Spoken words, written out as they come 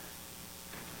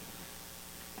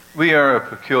We are a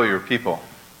peculiar people.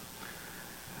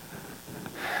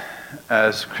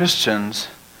 As Christians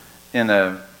in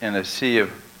a sea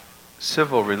of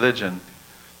civil religion,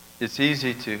 it's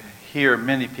easy to hear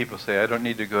many people say, I don't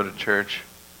need to go to church.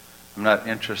 I'm not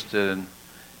interested in,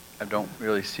 I don't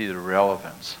really see the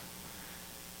relevance.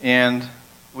 And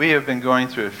we have been going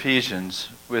through Ephesians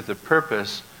with the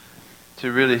purpose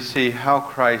to really see how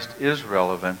Christ is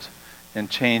relevant in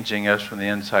changing us from the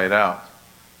inside out.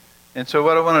 And so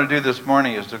what I want to do this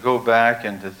morning is to go back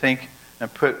and to think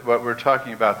and put what we're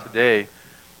talking about today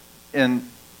in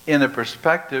a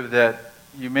perspective that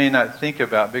you may not think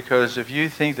about, because if you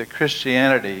think that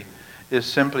Christianity is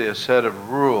simply a set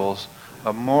of rules,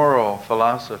 a moral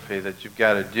philosophy that you've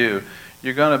got to do,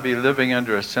 you're going to be living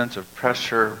under a sense of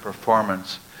pressure,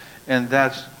 performance, and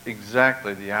that's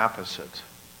exactly the opposite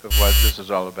of what this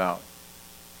is all about.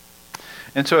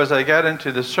 And so as I got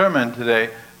into the sermon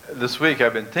this week,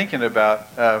 I've been thinking about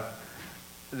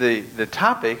the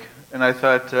topic, and I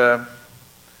thought,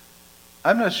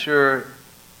 I'm not sure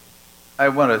I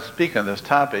want to speak on this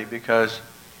topic because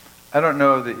I don't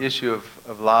know the issue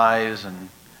of lies and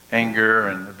anger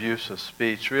and abuse of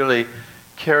speech really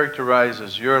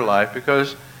characterizes your life,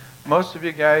 because most of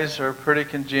you guys are pretty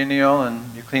congenial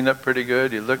and you clean up pretty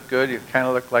good, you look good, you kind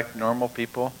of look like normal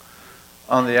people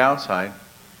on the outside,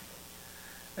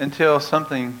 until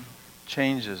something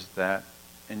changes that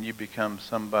and you become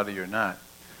somebody you're not.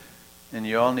 And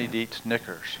you all need to eat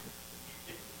Snickers.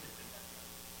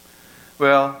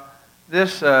 Well,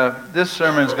 this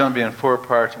sermon is going to be in 4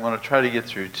 parts. I want to try to get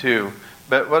through 2.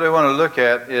 But what I want to look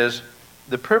at is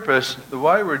the purpose, the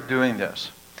why we're doing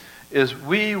this, is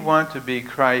we want to be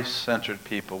Christ-centered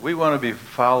people. We want to be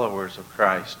followers of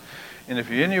Christ. And if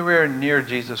you're anywhere near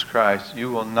Jesus Christ,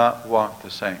 you will not walk the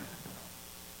same.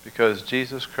 Because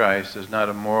Jesus Christ is not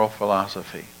a moral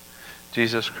philosophy.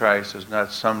 Jesus Christ is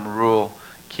not some rule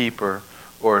keeper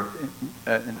or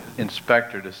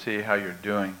inspector to see how you're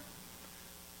doing.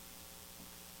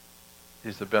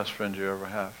 He's the best friend you ever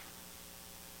have.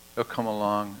 He'll come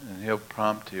along and he'll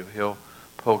prompt you. He'll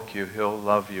poke you. He'll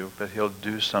love you. But he'll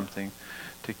do something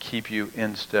to keep you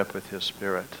in step with his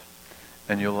Spirit.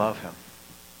 And you'll love him.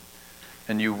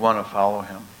 And you want to follow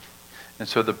him. And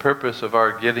so the purpose of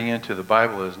our getting into the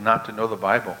Bible is not to know the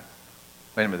Bible.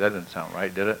 Wait a minute, that didn't sound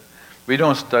right, did it? We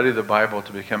don't study the Bible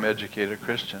to become educated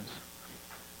Christians.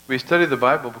 We study the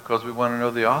Bible because we want to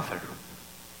know the author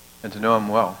and to know him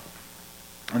well.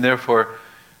 And therefore,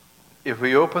 if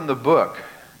we open the book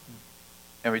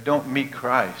and we don't meet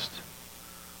Christ,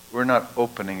 we're not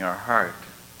opening our heart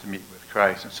to meet with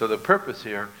Christ. And so the purpose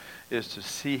here is to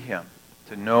see him,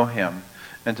 to know him,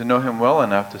 and to know him well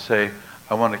enough to say,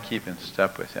 I want to keep in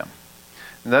step with him.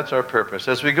 And that's our purpose.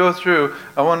 As we go through,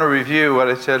 I want to review what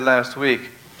I said last week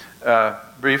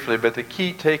briefly, but the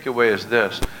key takeaway is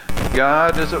this.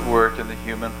 God is at work in the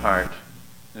human heart.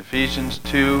 In Ephesians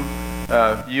 2,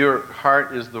 your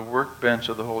heart is the workbench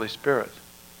of the Holy Spirit.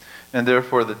 And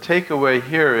therefore the takeaway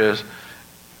here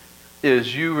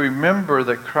is you remember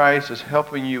that Christ is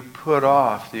helping you put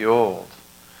off the old.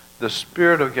 The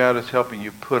Spirit of God is helping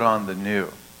you put on the new.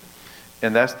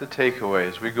 And that's the takeaway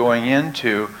as we're going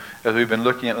into, as we've been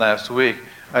looking at last week.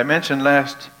 I mentioned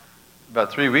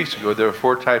about 3 weeks ago, there were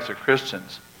 4 types of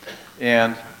Christians.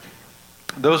 And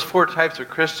those 4 types of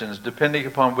Christians, depending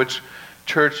upon which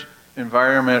church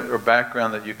environment or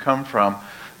background that you come from,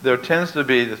 there tends to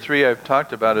be, the 3 I've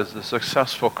talked about is the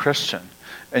successful Christian.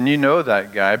 And you know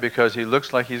that guy because he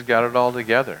looks like he's got it all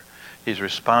together. He's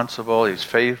responsible, he's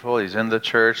faithful, he's in the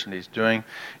church, and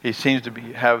he seems to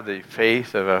have the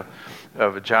faith of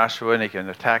a Joshua, and he can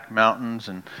attack mountains,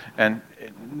 and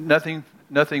nothing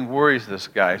worries this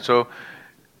guy. So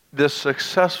this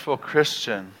successful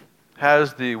Christian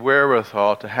has the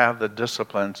wherewithal to have the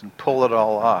disciplines and pull it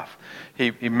all off. He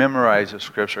memorizes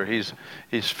Scripture. He's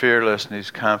fearless and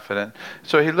he's confident.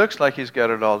 So he looks like he's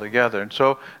got it all together. And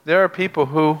so there are people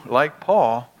who, like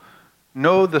Paul,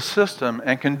 know the system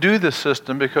and can do the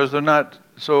system because they're not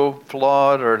so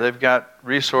flawed, or they've got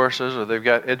resources, or they've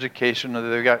got education, or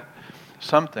they've got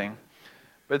something,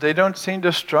 but they don't seem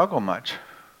to struggle much.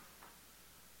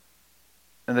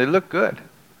 And they look good.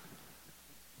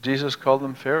 Jesus called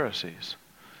them Pharisees,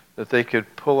 that they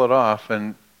could pull it off,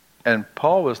 and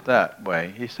Paul was that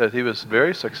way. He said he was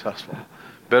very successful,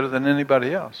 better than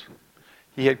anybody else.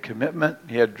 He had commitment,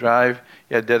 he had drive,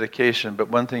 he had dedication, but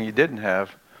one thing he didn't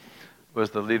have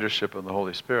was the leadership of the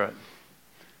Holy Spirit.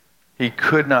 He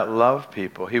could not love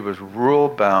people. He was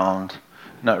rule-bound,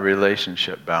 not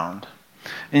relationship-bound.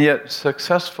 And yet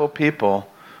successful people,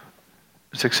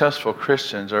 successful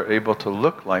Christians are able to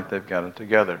look like they've got it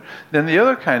together. Then the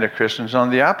other kind of Christians on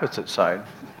the opposite side,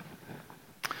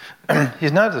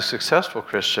 he's not a successful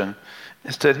Christian.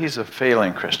 Instead, he's a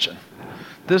failing Christian.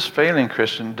 This failing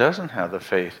Christian doesn't have the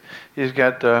faith. He's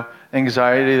got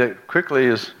anxiety that quickly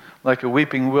is like a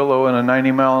weeping willow in a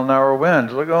 90-mile-an-hour wind.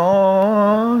 It's like,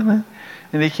 oh,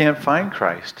 and he can't find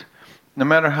Christ. No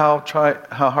matter how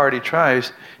hard he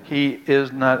tries, he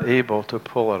is not able to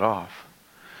pull it off.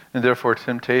 And therefore,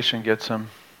 temptation gets him.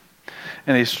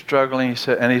 And he's struggling,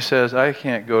 and he says, I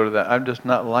can't go to that. I'm just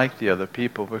not like the other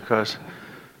people because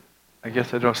I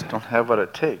guess I just don't have what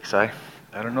it takes. I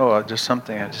don't know, I'm just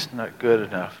not good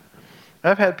enough.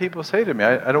 I've had people say to me,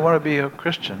 I don't want to be a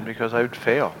Christian because I would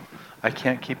fail. I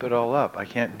can't keep it all up. I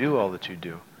can't do all that you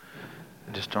do.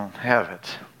 I just don't have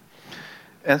it.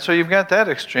 And so you've got that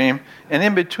extreme. And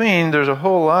in between, there's a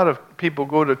whole lot of people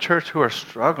go to church who are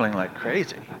struggling like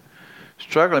crazy.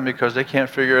 Struggling because they can't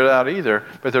figure it out either.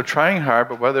 But they're trying hard,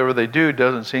 but whatever they do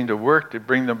doesn't seem to work to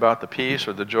bring them about the peace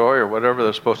or the joy or whatever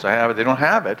they're supposed to have. They don't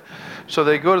have it. So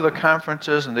they go to the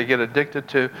conferences and they get addicted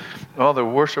to all the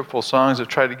worshipful songs that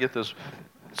try to get this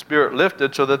spirit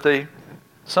lifted so that they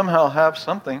somehow have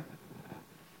something.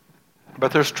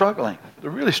 But they're struggling. They're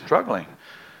really struggling.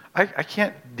 I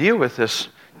can't deal with this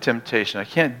temptation. I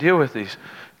can't deal with these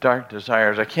dark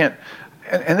desires. I can't.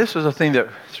 And this is a thing that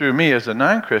threw me as a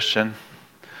non-Christian.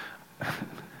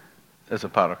 As a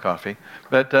pot of coffee.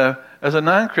 But as a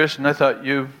non-Christian, I thought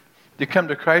you come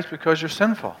to Christ because you're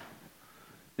sinful.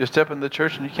 You step in the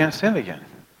church and you can't sin again.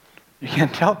 You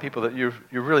can't tell people that you're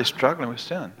really struggling with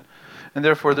sin. And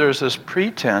therefore there's this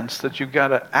pretense that you've got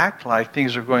to act like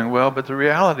things are going well, but the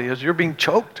reality is you're being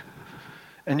choked.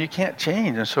 And you can't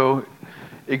change. And so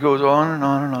it goes on and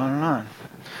on and on and on.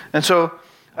 And so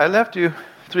I left you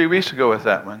 3 weeks ago with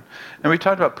that one. And we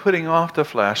talked about putting off the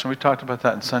flesh, and we talked about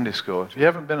that in Sunday school. If you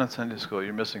haven't been in Sunday school,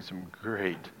 you're missing some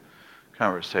great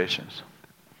conversations.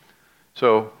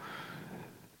 So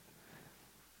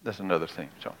that's another thing.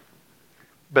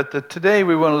 But today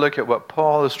we want to look at what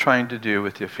Paul is trying to do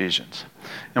with the Ephesians.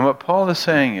 And what Paul is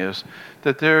saying is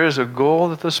that there is a goal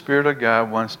that the Spirit of God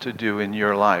wants to do in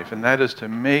your life, and that is to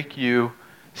make you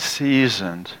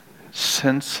seasoned,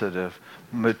 sensitive,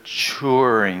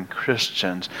 maturing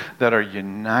Christians that are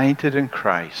united in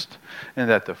Christ, and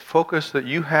that the focus that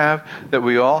you have, that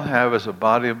we all have as a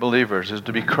body of believers, is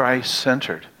to be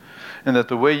Christ-centered. And that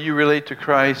the way you relate to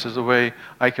Christ is the way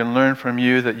I can learn from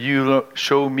you, that you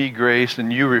show me grace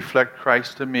and you reflect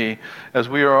Christ to me, as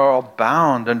we are all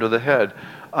bound under the head.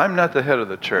 I'm not the head of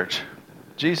the church.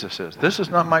 Jesus is. This is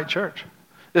not my church.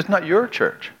 It's not your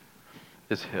church.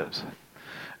 It's his.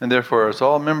 And therefore, as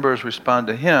all members respond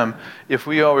to him, if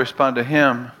we all respond to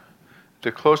him,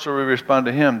 the closer we respond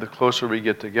to him, the closer we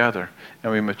get together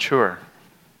and we mature.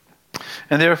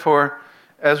 And therefore,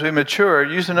 as we mature,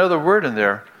 use another word in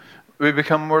there, we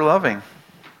become more loving.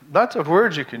 Lots of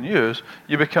words you can use.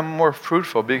 You become more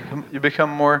fruitful. You become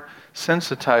more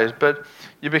sensitized. But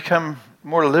you become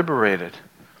more liberated.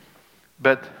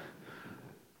 But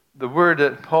the word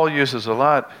that Paul uses a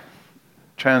lot,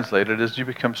 translated, is you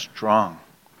become strong.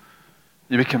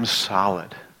 You become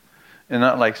solid. And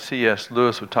not like C.S.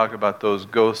 Lewis would talk about those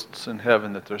ghosts in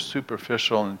heaven, that they're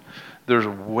superficial and there's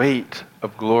a weight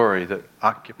of glory that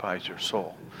occupies your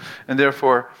soul. And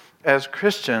therefore, as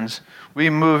Christians,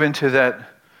 we move into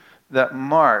that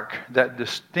mark, that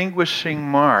distinguishing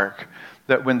mark,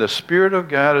 that when the Spirit of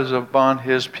God is upon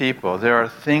his people, there are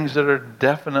things that are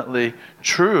definitely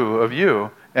true of you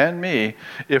and me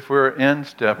if we're in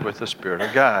step with the Spirit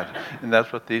of God. And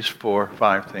that's what these 4 or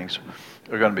 5 things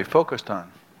are going to be focused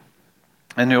on.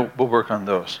 And we'll work on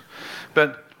those.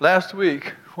 But last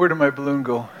week, where did my balloon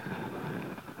go?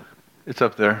 It's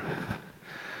up there.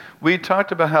 We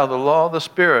talked about how the law of the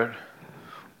Spirit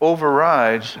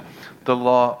overrides the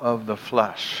law of the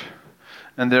flesh.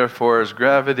 And therefore, as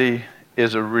gravity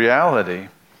is a reality,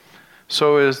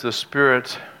 so is the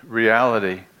Spirit's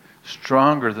reality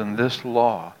stronger than this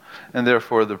law. And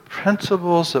therefore, the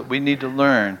principles that we need to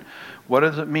learn, what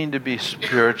does it mean to be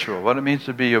spiritual? What it means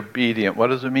to be obedient? What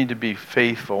does it mean to be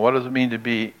faithful? What does it mean to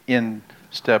be in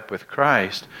step with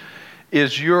Christ?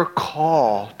 Is your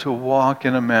call to walk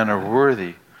in a manner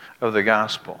worthy of the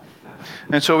gospel.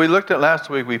 And so we looked at last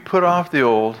week, we put off the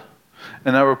old,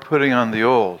 and now we're putting on the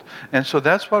old. And so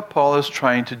that's what Paul is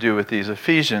trying to do with these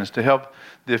Ephesians, to help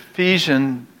the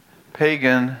Ephesian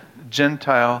pagan,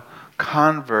 Gentile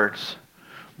converts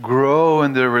grow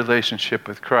in their relationship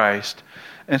with Christ.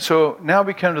 And so now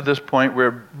we come to this point where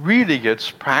it really gets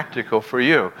practical for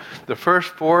you. The first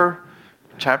 4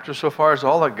 chapters so far is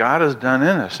all that God has done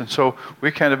in us. And so we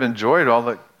kind of enjoyed all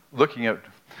that, looking at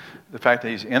the fact that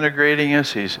he's integrating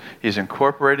us, he's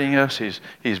incorporating us,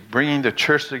 he's bringing the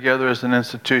church together as an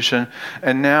institution.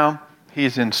 And now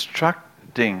He's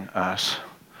instructing us.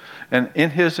 And in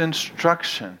his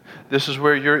instruction, this is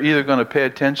where you're either going to pay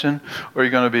attention or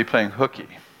you're going to be playing hooky.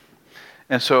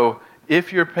 And so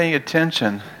if you're paying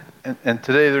attention, and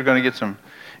today they're going to get some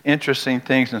interesting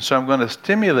things, and so I'm going to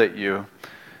stimulate you.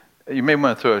 You may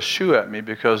want to throw a shoe at me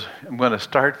because I'm going to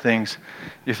start things.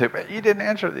 You say, but you didn't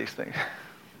answer these things.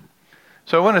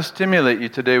 So I want to stimulate you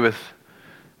today with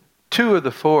 2 of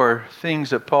the 4 things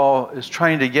that Paul is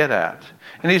trying to get at.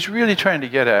 And he's really trying to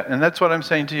get at. And that's what I'm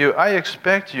saying to you. I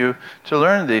expect you to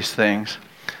learn these things.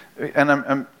 And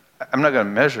I'm not going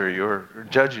to measure you or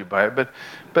judge you by it,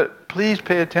 but please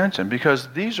pay attention because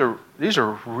these are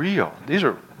real. These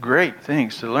are great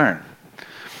things to learn.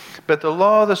 But the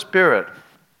law of the Spirit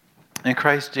in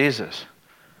Christ Jesus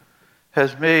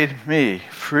has made me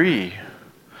free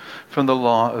from the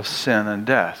law of sin and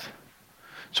death.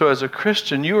 So as a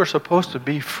Christian, you are supposed to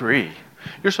be free.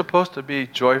 You're supposed to be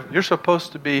joyful. You're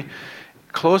supposed to be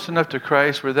close enough to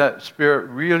Christ where that Spirit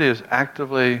really is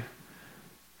actively,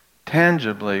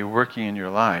 tangibly working in your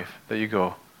life that you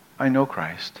go, I know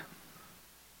Christ.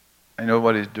 I know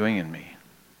what he's doing in me.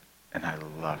 And I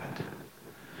love it.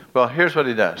 Well, here's what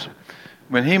he does.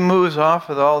 When he moves off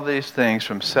with all these things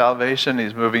from salvation,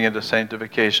 he's moving into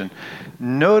sanctification.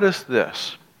 Notice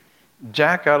this.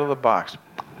 Jack out of the box.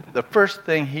 The first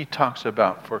thing he talks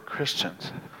about for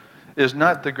Christians is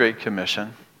not the Great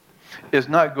Commission, is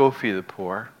not go feed the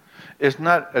poor, is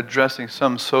not addressing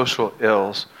some social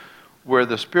ills, where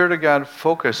the Spirit of God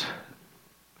focuses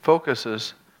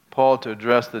Paul to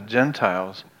address the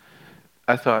Gentiles.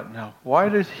 I thought, now, why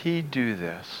did he do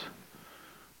this?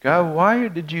 God, why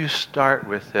did you start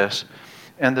with this?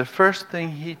 And the first thing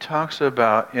he talks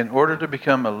about in order to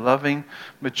become a loving,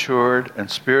 matured, and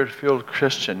Spirit-filled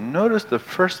Christian, notice the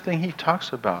first thing he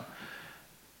talks about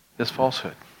is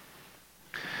falsehood.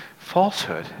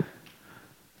 Falsehood.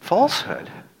 Falsehood.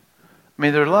 I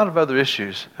mean, there are a lot of other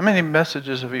issues. How many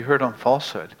messages have you heard on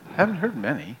falsehood? I haven't heard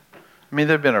many. I mean,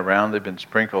 they've been around, they've been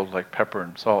sprinkled like pepper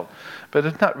and salt. But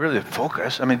it's not really a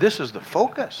focus. I mean, this is the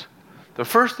focus. The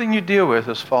first thing you deal with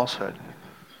is falsehood.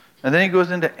 And then he goes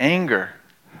into anger.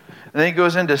 And then he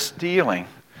goes into stealing.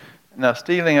 Now,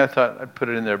 stealing, I thought I'd put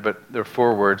it in there, but there are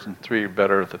 4 words and 3 are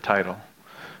better at the title.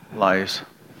 Lies.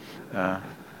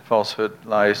 Falsehood,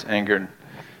 lies, anger, and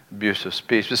abuse of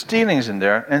speech. But stealing's in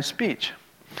there, and speech.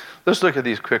 Let's look at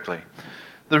these quickly.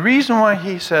 The reason why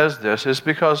he says this is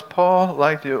because Paul,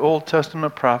 like the Old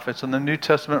Testament prophets and the New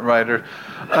Testament writer,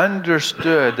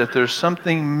 understood that there's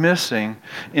something missing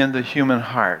in the human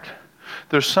heart.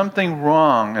 There's something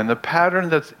wrong, and the pattern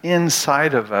that's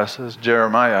inside of us, as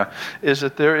Jeremiah, is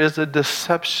that there is a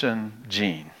deception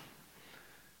gene.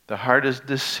 The heart is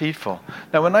deceitful.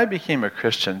 Now, when I became a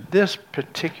Christian, this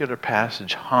particular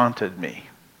passage haunted me.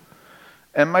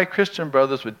 And my Christian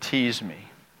brothers would tease me.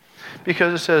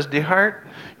 Because it says, "The heart,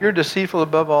 you're deceitful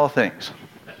above all things."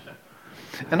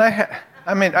 And I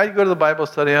go to the Bible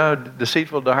study, how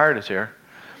deceitful the heart is here.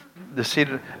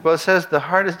 Well, it says, the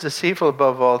heart is deceitful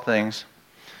above all things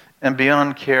and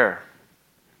beyond care.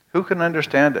 Who can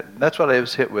understand it? That's what I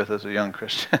was hit with as a young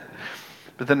Christian.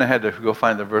 But then I had to go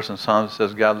find the verse in Psalms that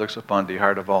says, God looks upon the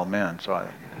heart of all men. So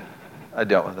I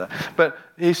dealt with that. But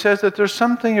he says that there's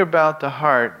something about the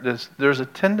heart, there's a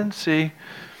tendency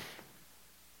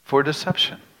for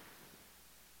deception.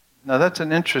 Now that's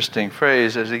an interesting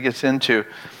phrase as he gets into.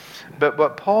 But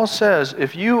what Paul says,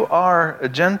 if you are a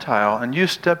Gentile and you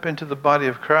step into the body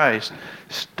of Christ,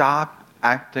 stop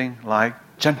acting like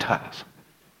Gentiles.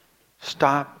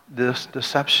 Stop this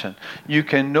deception. You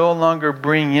can no longer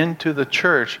bring into the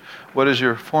church what is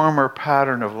your former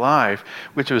pattern of life,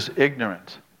 which was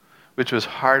ignorance, which was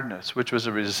hardness, which was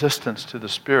a resistance to the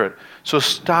Spirit. So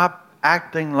stop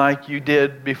acting like you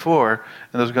did before,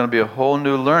 and there's going to be a whole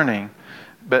new learning.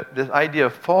 But this idea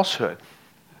of falsehood,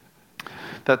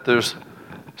 that there's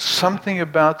something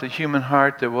about the human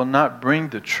heart that will not bring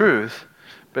the truth,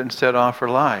 but instead offer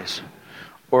lies,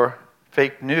 or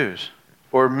fake news,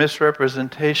 or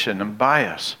misrepresentation and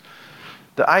bias.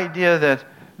 The idea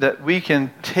that we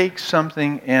can take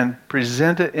something and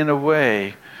present it in a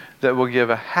way that will give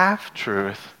a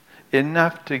half-truth,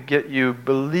 enough to get you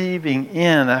believing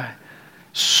in a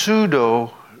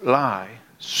pseudo-lie,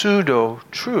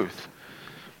 pseudo-truth.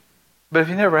 But if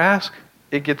you never ask,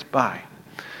 it gets by.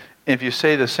 If you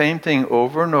say the same thing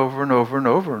over and over and over and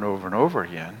over and over and over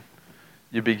again,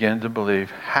 you begin to believe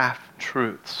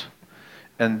half-truths.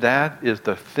 And that is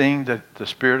the thing that the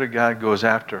Spirit of God goes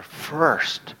after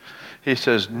first. He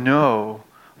says, no,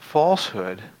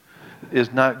 falsehood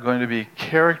is not going to be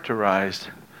characterized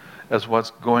as what's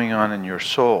going on in your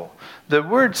soul. The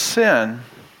word sin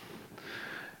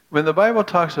When the Bible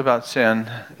talks about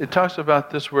sin, it talks about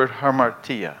this word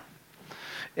hamartia.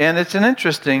 And it's an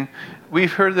interesting,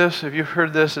 we've heard this, if you've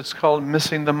heard this, it's called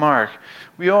missing the mark.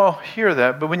 We all hear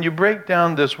that, but when you break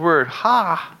down this word,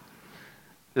 ha,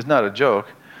 is not a joke.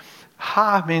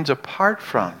 Ha means apart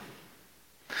from.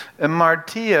 And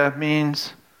martia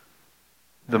means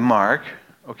the mark,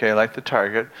 okay, like the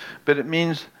target, but it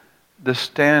means the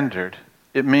standard.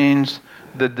 It means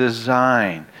the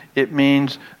design. It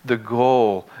means the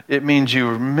goal. It means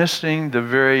you're missing the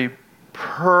very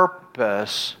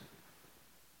purpose.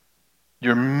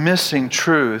 You're missing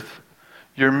truth.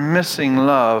 You're missing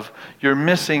love. You're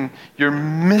missing.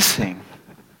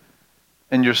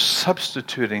 And you're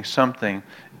substituting something.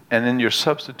 And in your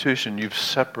substitution, you've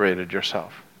separated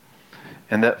yourself.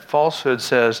 And that falsehood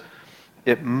says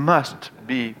it must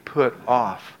be put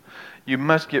off. You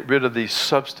must get rid of these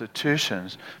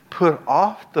substitutions. Put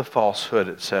off the falsehood,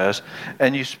 it says,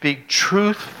 and you speak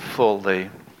truthfully.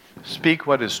 Speak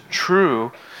what is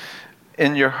true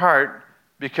in your heart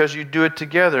because you do it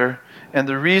together. And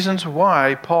the reasons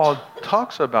why Paul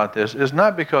talks about this is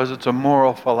not because it's a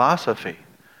moral philosophy.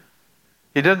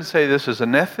 He doesn't say this is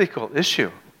an ethical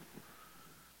issue,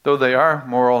 though they are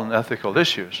moral and ethical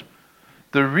issues.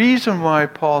 The reason why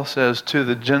Paul says to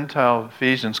the Gentile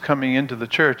Ephesians coming into the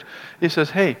church, he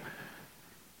says, hey,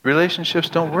 relationships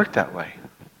don't work that way.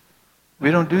 We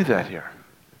don't do that here.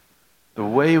 The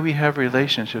way we have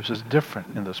relationships is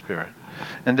different in the Spirit.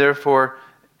 And therefore,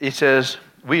 he says,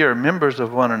 we are members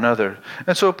of one another.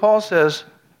 And so Paul says,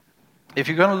 if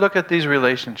you're going to look at these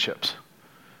relationships,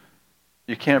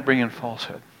 you can't bring in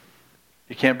falsehood.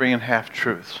 You can't bring in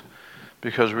half-truths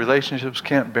because relationships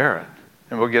can't bear it.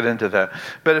 And we'll get into that.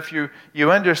 But if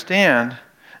you understand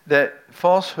that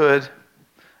falsehood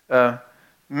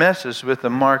messes with the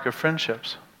mark of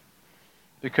friendships,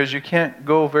 because you can't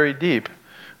go very deep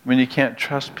when you can't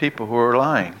trust people who are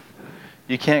lying.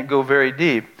 You can't go very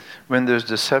deep when there's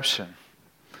deception.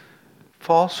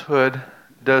 Falsehood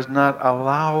does not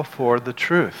allow for the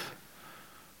truth.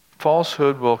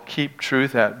 Falsehood will keep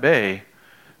truth at bay,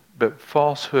 but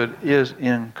falsehood is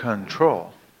in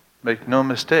control. Make no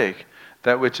mistake.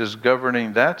 That which is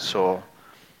governing that soul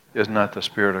is not the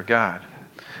Spirit of God.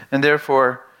 And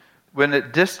therefore, when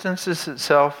it distances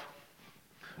itself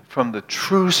from the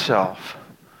true self,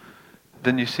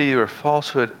 then you see where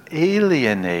falsehood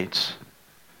alienates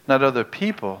not other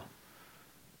people,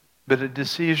 but it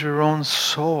deceives your own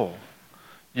soul.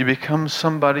 You become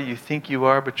somebody you think you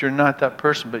are, but you're not that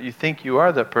person, but you think you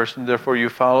are that person, therefore you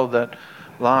follow that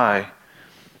lie.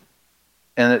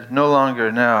 And it's no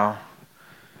longer now.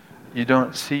 You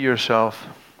don't see yourself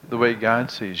the way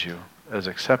God sees you, as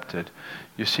accepted.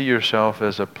 You see yourself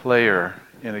as a player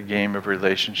in a game of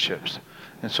relationships.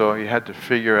 And so you had to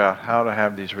figure out how to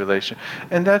have these relations.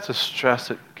 And that's a stress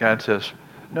that God says,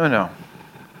 no,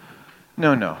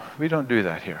 we don't do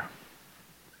that here.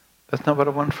 That's not what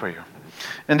I want for you.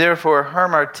 And therefore,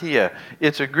 hamartia,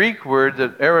 it's a Greek word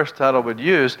that Aristotle would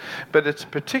use, but it's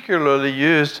particularly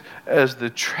used as the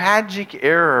tragic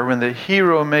error when the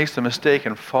hero makes a mistake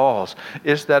and falls.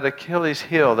 It's that Achilles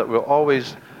heel that will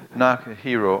always knock the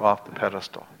hero off the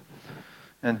pedestal.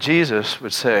 And Jesus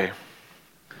would say,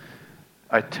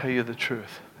 I tell you the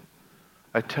truth.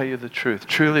 I tell you the truth.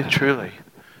 Truly, truly,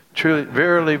 truly,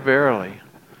 verily, verily.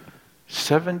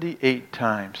 78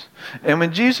 times. And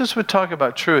when Jesus would talk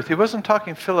about truth, he wasn't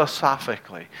talking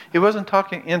philosophically. He wasn't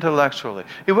talking intellectually.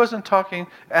 He wasn't talking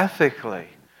ethically.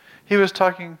 He was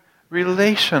talking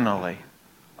relationally.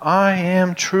 I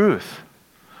am truth.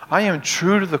 I am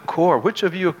true to the core. Which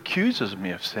of you accuses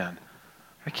me of sin?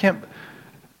 I can't.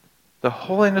 The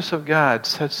holiness of God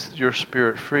sets your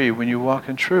spirit free when you walk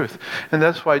in truth. And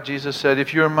that's why Jesus said,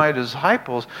 if you are my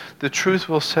disciples, the truth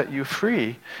will set you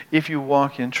free if you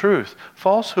walk in truth.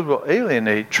 Falsehood will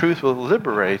alienate, truth will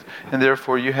liberate, and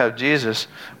therefore you have Jesus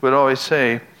would always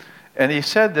say, and he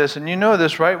said this, and you know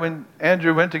this, right? When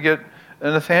Andrew went to get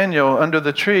Nathanael under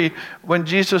the tree, when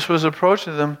Jesus was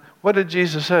approaching them, what did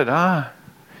Jesus say?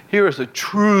 Here is a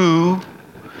true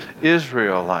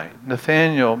Israelite.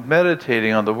 Nathanael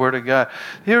meditating on the Word of God.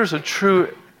 Here's a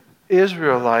true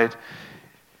Israelite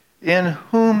in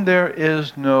whom there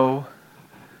is no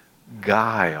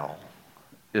guile,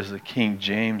 is the King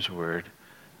James word,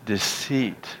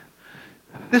 deceit.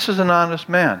 This is an honest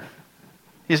man.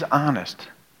 He's honest.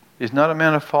 He's not a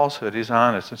man of falsehood. He's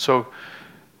honest. And so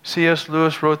C.S.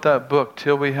 Lewis wrote that book,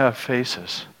 Till We Have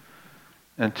Faces.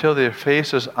 Until their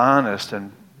face is honest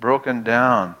and broken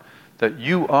down, that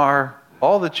you are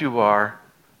all that you are,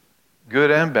 good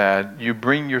and bad, you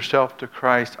bring yourself to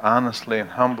Christ honestly and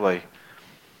humbly.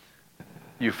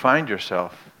 You find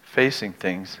yourself facing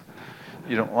things.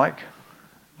 you don't like.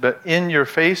 But in your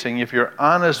facing, if you're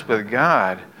honest with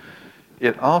God,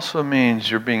 it also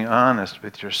means you're being honest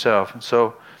with yourself. And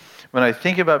so when I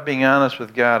think about being honest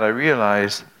with God, I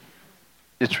realize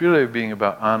it's really being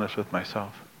about honest with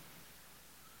myself.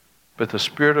 But the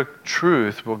Spirit of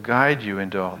truth will guide you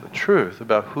into all the truth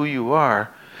about who you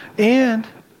are and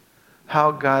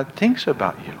how God thinks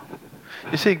about you.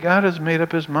 You see, God has made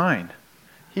up his mind.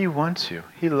 He wants you.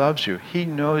 He loves you. He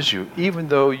knows you. Even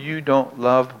though you don't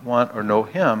love, want, or know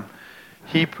him,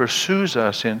 he pursues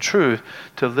us in truth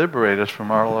to liberate us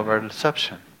from all of our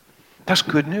deception. That's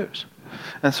good news.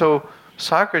 And so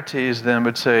Socrates then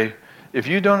would say, if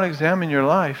you don't examine your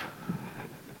life,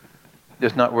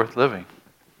 it's not worth living.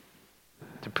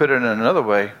 To put it in another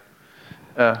way,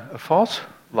 a false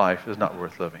life is not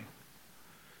worth living.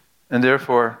 And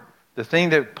therefore, the thing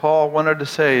that Paul wanted to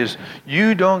say is,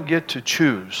 you don't get to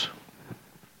choose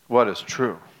what is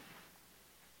true.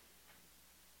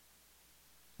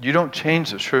 You don't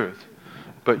change the truth.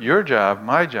 But your job,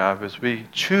 my job, is we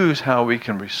choose how we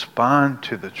can respond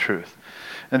to the truth.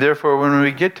 And therefore, when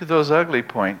we get to those ugly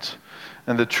points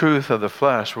and the truth of the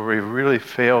flesh, where we really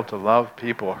fail to love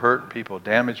people, hurt people,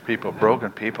 damage people,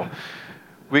 broken people,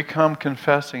 we come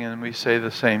confessing and we say the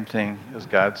same thing as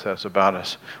God says about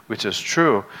us, which is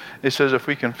true. It says if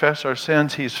we confess our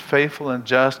sins, he's faithful and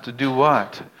just to do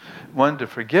what? One, to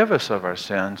forgive us of our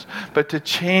sins, but to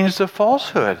change the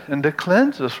falsehood and to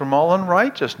cleanse us from all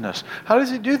unrighteousness. How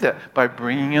does he do that? By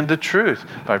bringing in the truth,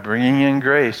 by bringing in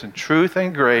grace. And truth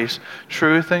and grace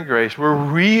were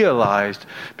realized,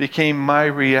 became my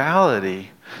reality,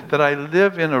 that I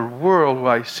live in a world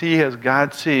where I see as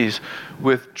God sees,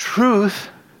 with truth,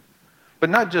 but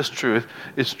not just truth,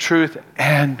 it's truth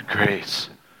and grace.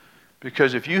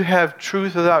 Because if you have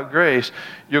truth without grace,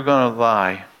 you're going to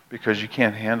lie because you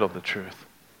can't handle the truth.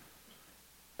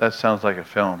 That sounds like a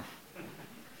film.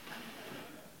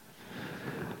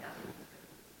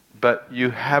 But you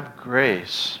have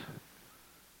grace,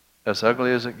 as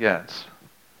ugly as it gets,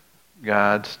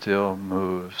 God still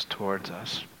moves towards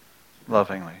us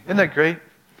lovingly. Isn't that great?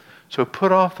 So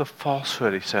put off the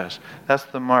falsehood, he says. That's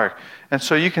the mark. And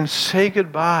so you can say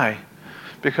goodbye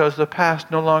because the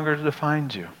past no longer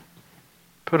defines you.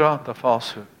 Put off the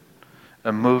falsehood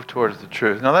and move towards the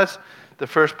truth. Now that's the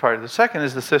first part. The second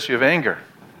is this issue of anger.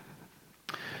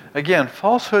 Again,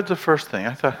 falsehood's the first thing.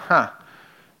 I thought,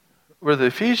 were the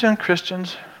Ephesian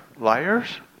Christians liars?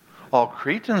 All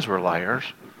Cretans were liars.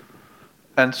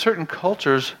 And certain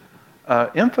cultures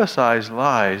emphasize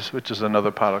lies, which is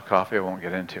another pot of coffee I won't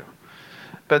get into.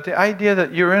 But the idea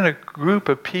that you're in a group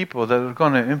of people that are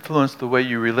going to influence the way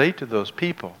you relate to those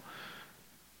people,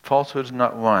 falsehood's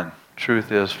not one.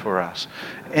 Truth is for us.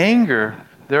 Anger,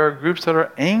 there are groups that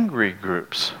are angry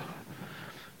groups.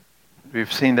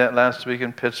 We've seen that last week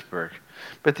in Pittsburgh.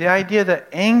 But the idea that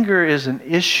anger is an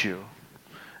issue,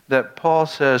 that Paul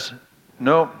says,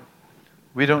 no,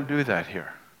 we don't do that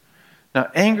here. Now,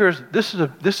 anger, this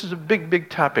is a big, big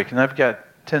topic, and I've got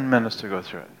 10 minutes to go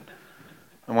through it.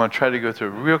 I want to try to go through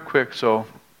it real quick, so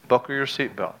buckle your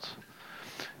seatbelts.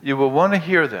 You will want to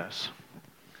hear this,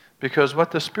 because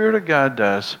what the Spirit of God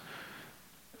does,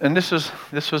 and this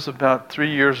was about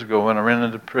 3 years ago when I ran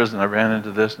into prison. I ran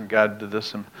into this, and God did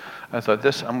this, and I thought,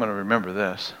 I'm going to remember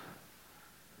this.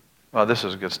 Well, this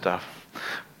is good stuff.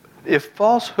 If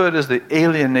falsehood is the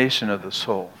alienation of the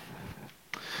soul,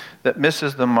 that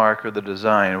misses the mark or the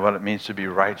design of what it means to be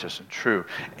righteous and true.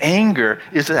 Anger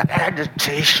is the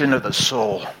agitation of the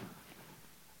soul.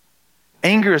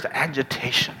 Anger is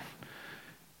agitation.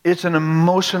 It's an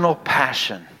emotional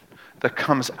passion that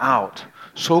comes out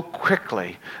so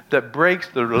quickly that breaks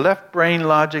the left brain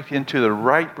logic into the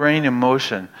right brain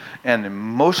emotion, and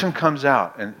emotion comes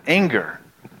out. And anger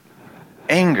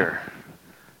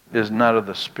is not of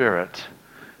the Spirit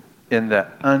in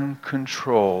that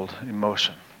uncontrolled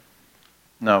emotion.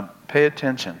 Now, pay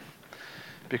attention,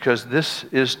 because this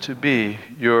is to be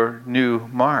your new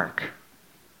mark,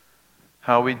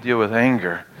 how we deal with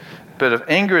anger. But if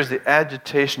anger is the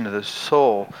agitation of the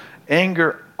soul,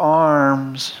 anger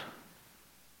arms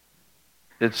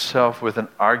itself with an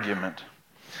argument.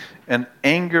 And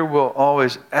anger will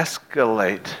always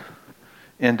escalate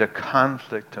into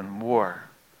conflict and war.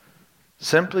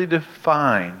 Simply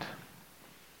defined.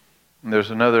 And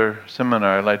there's another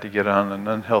seminar I'd like to get on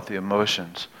unhealthy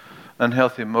emotions.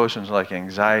 Unhealthy emotions like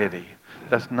anxiety.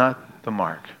 That's not the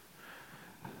mark.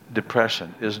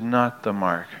 Depression is not the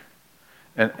mark.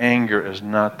 And anger is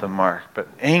not the mark. But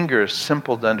anger is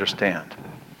simple to understand.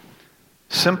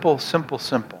 Simple, simple,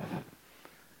 simple.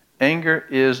 Anger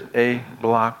is a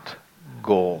blocked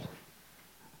goal.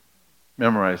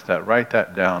 Memorize that. Write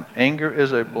that down. Anger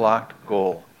is a blocked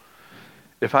goal.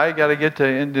 If I got to get to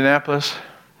Indianapolis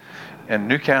and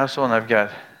Newcastle and I've got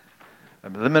a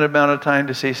limited amount of time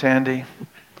to see Sandy,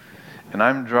 and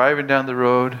I'm driving down the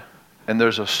road and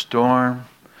there's a storm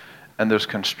and there's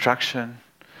construction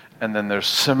and then there's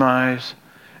semis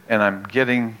and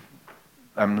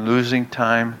I'm losing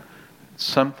time,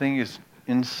 something is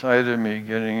inside of me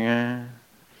getting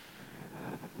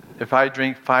If I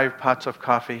drink 5 pots of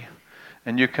coffee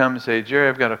and you come and say, Jerry,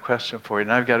 I've got a question for you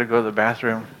and I've got to go to the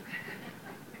bathroom.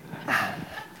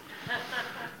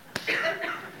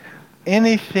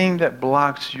 Anything that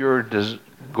blocks your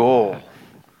goal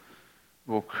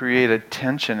will create a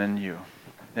tension in you.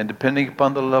 And depending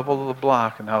upon the level of the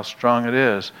block and how strong it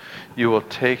is, you will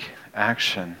take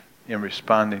action in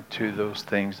responding to those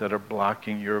things that are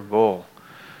blocking your goal.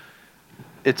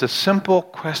 It's a simple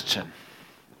question.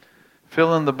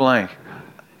 Fill in the blank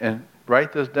and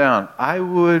write this down. I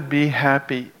would be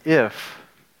happy if,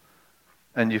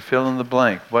 and you fill in the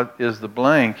blank. What is the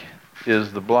blank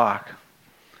is the block.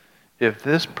 If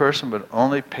this person would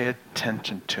only pay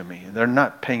attention to me, and they're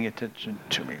not paying attention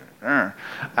to me,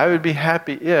 I would be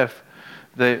happy if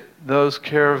those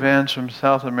caravans from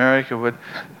South America would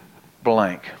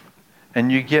blank.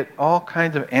 And you get all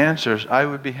kinds of answers. I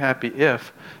would be happy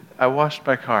if I washed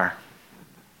my car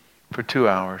for 2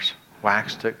 hours,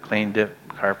 waxed it, cleaned it,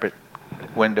 carpet,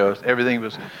 windows, everything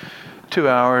was 2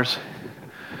 hours.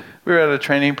 We were at a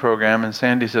training program, and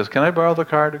Sandy says, can I borrow the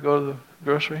car to go to the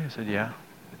grocery? I said, yeah.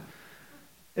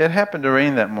 It happened to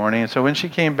rain that morning, and so when she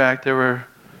came back, there were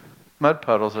mud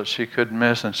puddles that she couldn't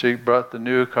miss, and she brought the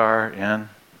new car in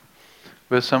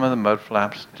with some of the mud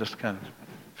flaps just kind of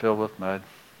filled with mud.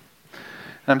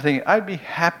 And I'm thinking, I'd be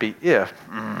happy if...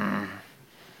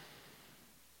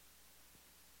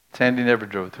 Sandy never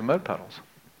drove through mud puddles.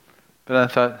 But I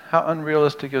thought, how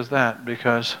unrealistic is that?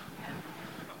 Because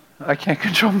I can't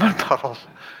control mud puddles.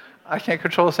 I can't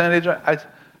control Sandy drive.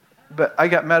 But I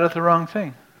got mad at the wrong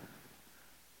thing.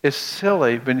 It's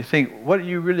silly when you think, what do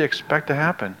you really expect to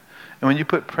happen? And when you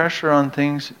put pressure on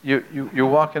things, you're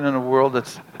walking in a world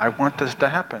that's, I want this to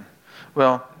happen.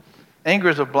 Well, anger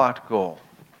is a blocked goal.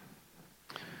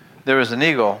 There was an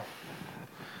eagle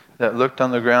that looked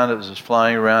on the ground. It was just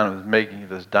flying around and was making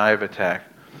this dive attack.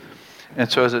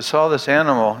 And so as it saw this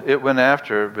animal, it went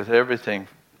after it with everything,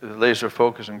 with laser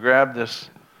focus, and grabbed this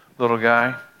little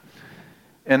guy.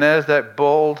 And as that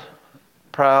bold,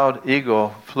 proud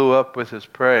eagle flew up with his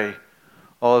prey,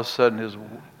 all of a sudden his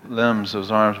limbs, his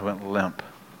arms went limp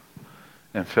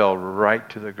and fell right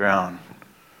to the ground.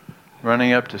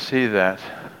 Running up to see that,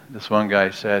 this one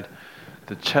guy said,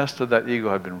 the chest of that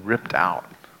eagle had been ripped out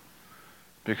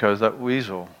because that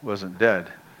weasel wasn't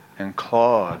dead and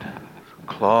clawed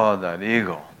that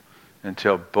eagle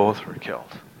until both were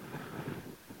killed.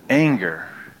 Anger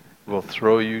will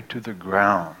throw you to the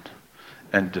ground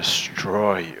and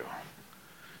destroy you.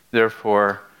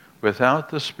 Therefore, without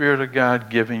the Spirit of God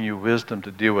giving you wisdom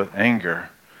to deal with anger,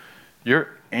 your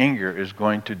anger is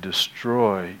going to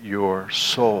destroy your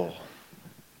soul.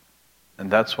 And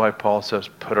that's why Paul says,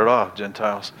 put it off,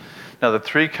 Gentiles. Now, the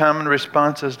 3 common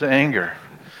responses to anger.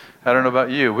 I don't know about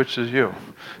you. Which is you?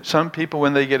 Some people,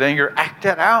 when they get anger, act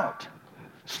it out.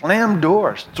 Slam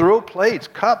doors, throw plates,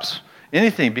 cups,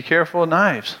 anything. Be careful of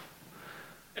knives.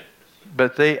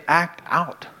 But they act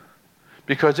out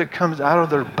because it comes out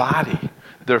of their body.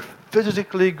 They're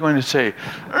physically going to say,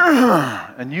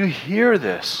 "Ugh," and you hear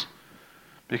this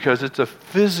because it's a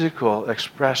physical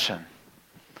expression.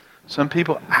 Some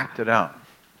people act it out.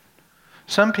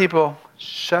 Some people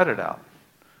shut it out.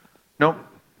 Nope.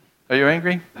 Are you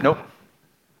angry? Nope.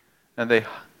 And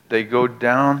they go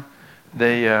down.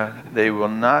 They will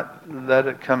not let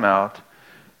it come out,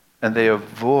 and they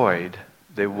avoid.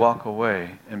 They walk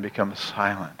away and become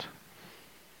silent.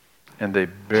 And they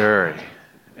bury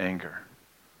anger.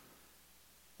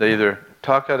 They either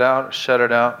talk it out, shut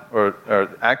it out, or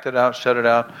act it out, shut it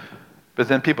out. But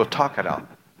then people talk it out.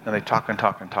 And they talk and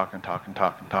talk and talk and talk and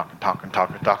talk and talk and talk and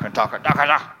talk and talk and talk and talk and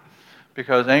talk.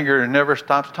 Because anger never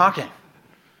stops talking.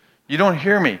 You don't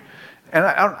hear me. And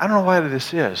I don't know why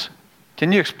this is.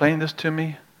 Can you explain this to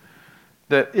me?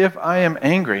 That if I am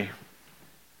angry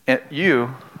at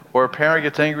you, or a parent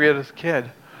gets angry at his kid,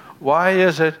 why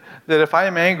is it that if I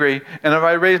am angry and if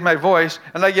I raise my voice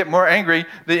and I get more angry,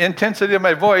 the intensity of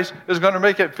my voice is going to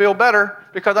make it feel better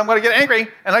because I'm going to get angry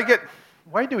and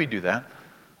why do we do that?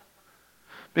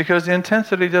 Because the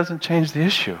intensity doesn't change the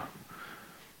issue,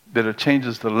 but it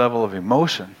changes the level of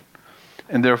emotion.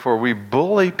 And therefore we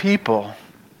bully people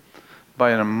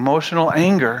by an emotional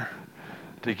anger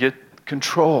to get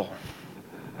control.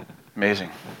 Amazing.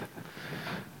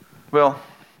 Well,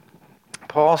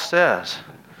 Paul says,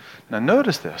 now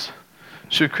notice this,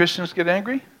 should Christians get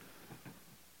angry?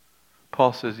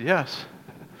 Paul says yes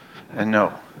and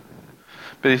no.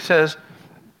 But he says,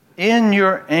 in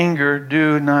your anger,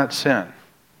 do not sin.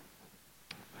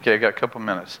 Okay, I got a couple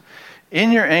minutes.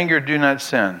 In your anger, do not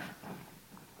sin.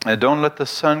 And don't let the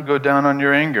sun go down on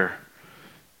your anger.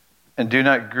 And do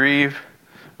not grieve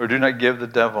or do not give the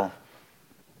devil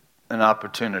an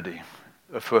opportunity,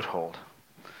 a foothold.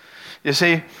 You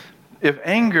see, if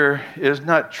anger is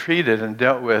not treated and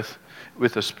dealt with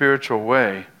a spiritual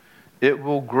way, it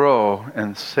will grow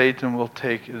and Satan will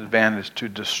take advantage to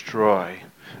destroy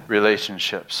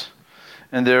relationships.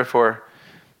 And therefore,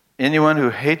 anyone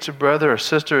who hates a brother or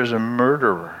sister is a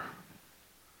murderer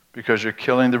because you're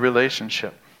killing the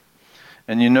relationship.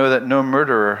 And you know that no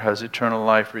murderer has eternal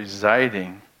life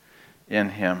residing in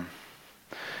him.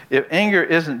 If anger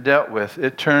isn't dealt with,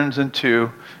 it turns into,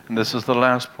 and this is the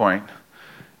last point,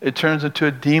 it turns into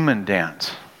a demon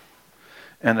dance.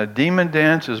 And a demon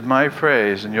dance is my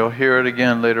phrase, and you'll hear it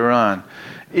again later on.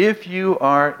 If you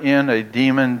are in a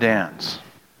demon dance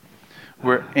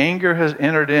where anger has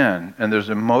entered in and there's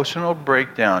emotional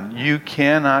breakdown, you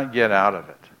cannot get out of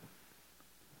it.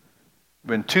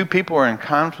 When two people are in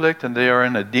conflict and they are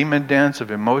in a demon dance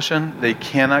of emotion, they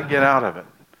cannot get out of it.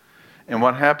 And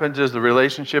what happens is the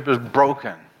relationship is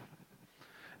broken.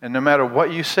 And no matter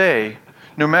what you say,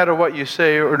 or no matter what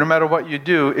you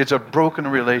do, it's a broken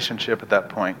relationship at that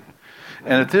point.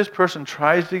 And if this person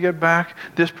tries to get back,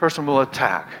 this person will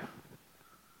attack.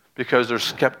 Because there's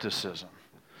skepticism.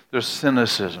 There's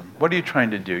cynicism. What are you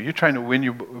trying to do? You're trying to win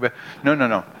you.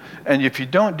 No. And if you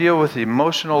don't deal with the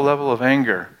emotional level of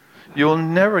anger, you'll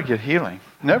never get healing.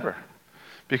 Never.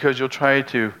 Because you'll try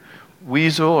to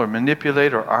weasel or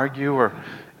manipulate or argue,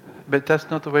 but that's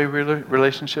not the way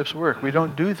relationships work. We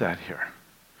don't do that here.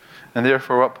 And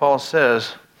therefore what Paul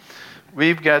says,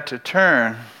 we've got to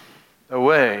turn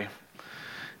away.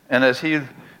 And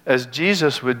as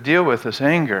Jesus would deal with this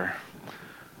anger,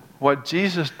 what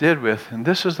Jesus did with, and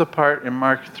this is the part in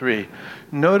Mark 3.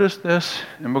 Notice this,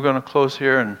 and we're going to close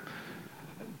here and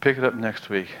pick it up next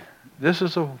week. This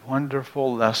is a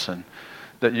wonderful lesson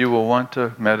that you will want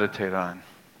to meditate on.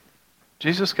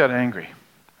 Jesus got angry.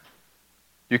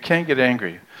 You can't get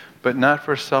angry, but not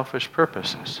for selfish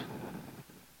purposes.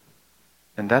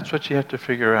 And that's what you have to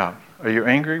figure out. Are you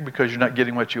angry because you're not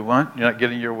getting what you want? You're not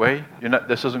getting your way?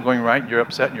 This isn't going right? You're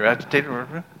upset and you're agitated?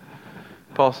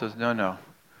 Paul says, no.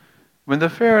 When the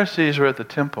Pharisees were at the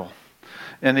temple,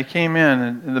 and they came in,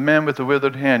 and the man with the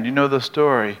withered hand, you know the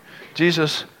story.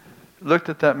 Jesus looked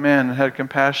at that man and had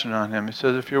compassion on him. He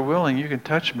said, if you're willing, you can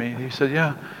touch me. He said,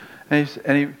 yeah.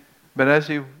 But as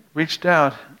he reached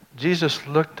out, Jesus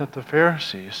looked at the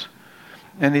Pharisees,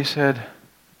 and he said,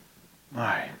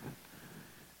 my.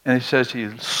 And he says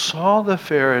he saw the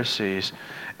Pharisees,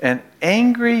 and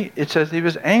angry, it says he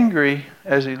was angry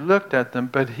as he looked at them,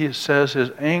 but he says his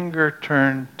anger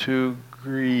turned to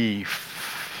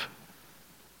grief.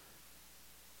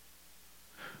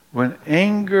 When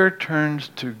anger turns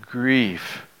to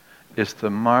grief, it's the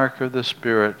mark of the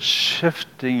Spirit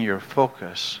shifting your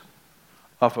focus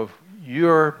off of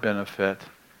your benefit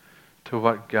to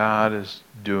what God is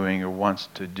doing or wants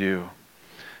to do.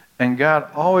 And God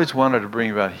always wanted to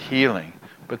bring about healing,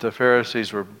 but the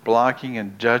Pharisees were blocking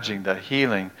and judging the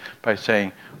healing by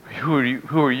saying, who are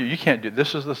you? You can't do it.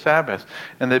 This is the Sabbath.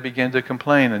 And they began to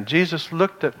complain. And Jesus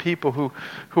looked at people who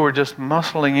were just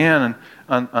muscling in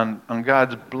on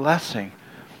God's blessing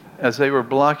as they were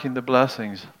blocking the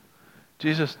blessings.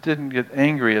 Jesus didn't get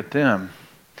angry at them.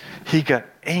 He got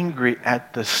angry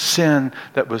at the sin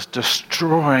that was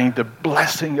destroying the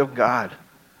blessing of God.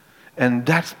 And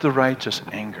that's the righteous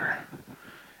anger.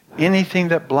 Anything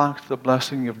that blocks the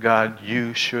blessing of God,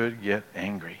 you should get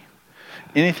angry.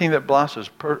 Anything that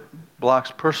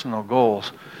blocks personal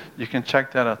goals, you can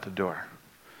check that out the door.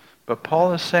 But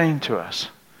Paul is saying to us,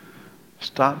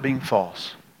 stop being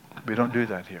false. We don't do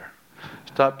that here.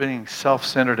 Stop being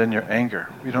self-centered in your anger.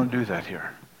 We don't do that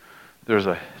here. There's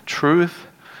a truth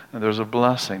and there's a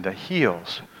blessing that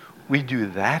heals. We do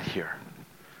that here,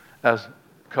 as a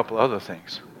couple other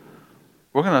things.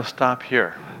 We're going to stop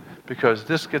here because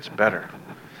this gets better.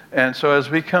 And so as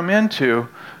we come into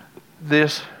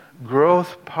this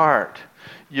growth part,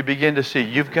 you begin to see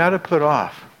you've got to put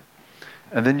off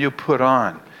and then you put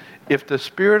on. If the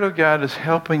Spirit of God is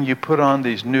helping you put on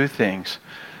these new things,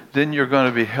 then you're going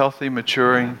to be healthy,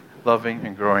 maturing, loving,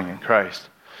 and growing in Christ.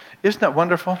 Isn't that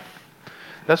wonderful?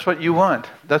 That's what you want.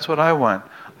 That's what I want.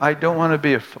 I don't want to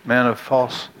be a man of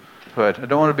falsehood. I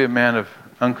don't want to be a man of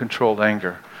uncontrolled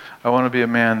anger. I want to be a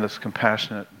man that's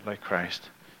compassionate like Christ.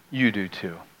 You do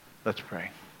too. Let's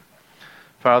pray.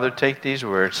 Father, take these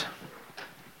words.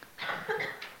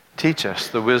 Teach us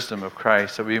the wisdom of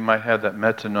Christ that we might have that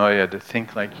metanoia to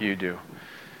think like you do.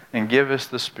 And give us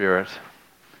the Spirit.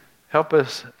 Help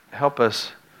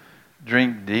us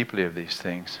drink deeply of these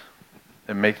things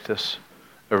and make this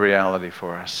a reality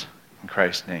for us. In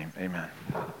Christ's name, amen.